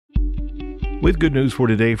With good news for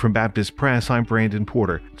today from Baptist Press, I'm Brandon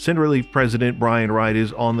Porter. Relief President Bryant Wright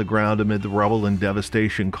is on the ground amid the rubble and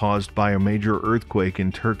devastation caused by a major earthquake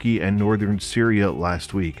in Turkey and northern Syria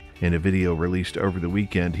last week. In a video released over the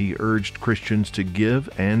weekend, he urged Christians to give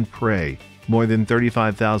and pray. More than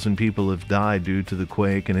 35,000 people have died due to the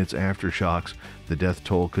quake and its aftershocks. The death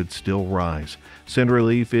toll could still rise. Send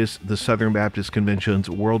Relief is the Southern Baptist Convention's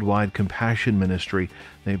worldwide compassion ministry.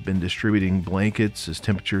 They've been distributing blankets as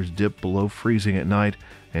temperatures dip below freezing at night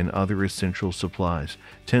and other essential supplies.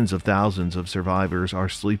 Tens of thousands of survivors are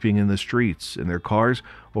sleeping in the streets, in their cars,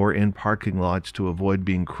 or in parking lots to avoid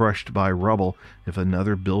being crushed by rubble if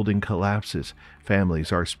another building collapses.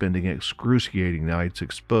 Families are spending excruciating nights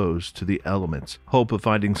exposed to the elements. Hope of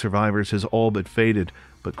finding survivors has all but faded,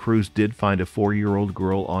 but crews did find a 4-year-old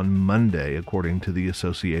girl on Monday, according to the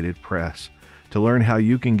Associated Press. To learn how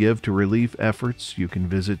you can give to relief efforts, you can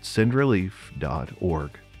visit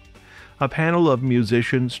sendrelief.org. A panel of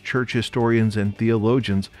musicians, church historians, and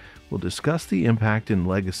theologians will discuss the impact and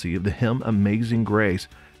legacy of the hymn Amazing Grace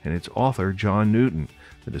and its author, John Newton.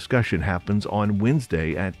 The discussion happens on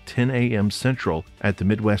Wednesday at 10 a.m. Central at the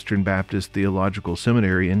Midwestern Baptist Theological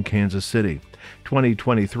Seminary in Kansas City.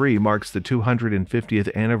 2023 marks the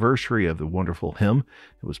 250th anniversary of the wonderful hymn.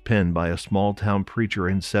 It was penned by a small-town preacher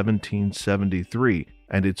in 1773,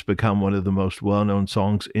 and it's become one of the most well-known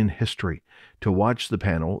songs in history. To watch the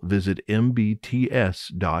panel, visit mbts.edu.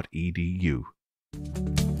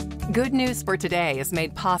 Good News for Today is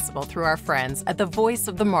made possible through our friends at the Voice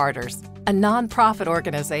of the Martyrs, a nonprofit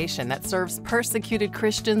organization that serves persecuted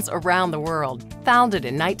Christians around the world. Founded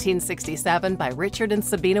in 1967 by Richard and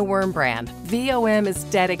Sabina Wurmbrand, VOM is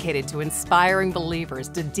dedicated to inspiring believers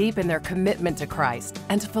to deepen their commitment to Christ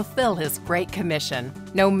and to fulfill His Great Commission,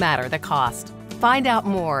 no matter the cost. Find out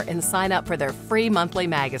more and sign up for their free monthly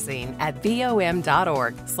magazine at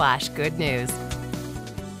vom.org/goodnews.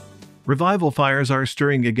 Revival fires are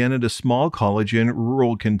stirring again at a small college in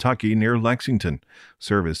rural Kentucky near Lexington.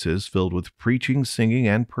 Services filled with preaching, singing,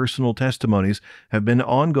 and personal testimonies have been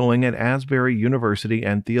ongoing at Asbury University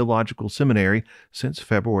and Theological Seminary since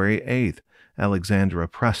February 8th. Alexandra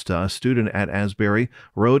Presta, a student at Asbury,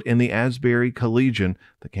 wrote in the Asbury Collegian,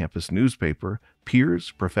 the campus newspaper,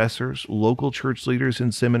 "Peers, professors, local church leaders,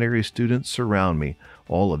 and seminary students surround me,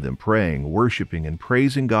 all of them praying, worshiping, and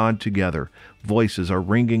praising God together. Voices are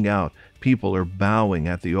ringing out. People are bowing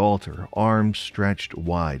at the altar, arms stretched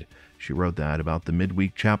wide." She wrote that about the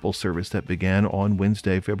midweek chapel service that began on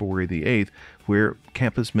Wednesday, February the 8th, where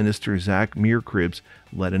campus minister Zach Mearcribs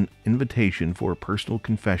led an invitation for personal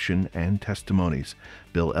confession and testimonies.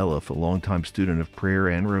 Bill Elliff, a longtime student of prayer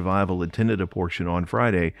and revival, attended a portion on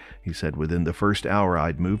Friday. He said, "Within the first hour,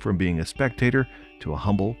 I'd moved from being a spectator to a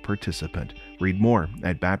humble participant." Read more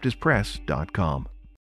at baptistpress.com.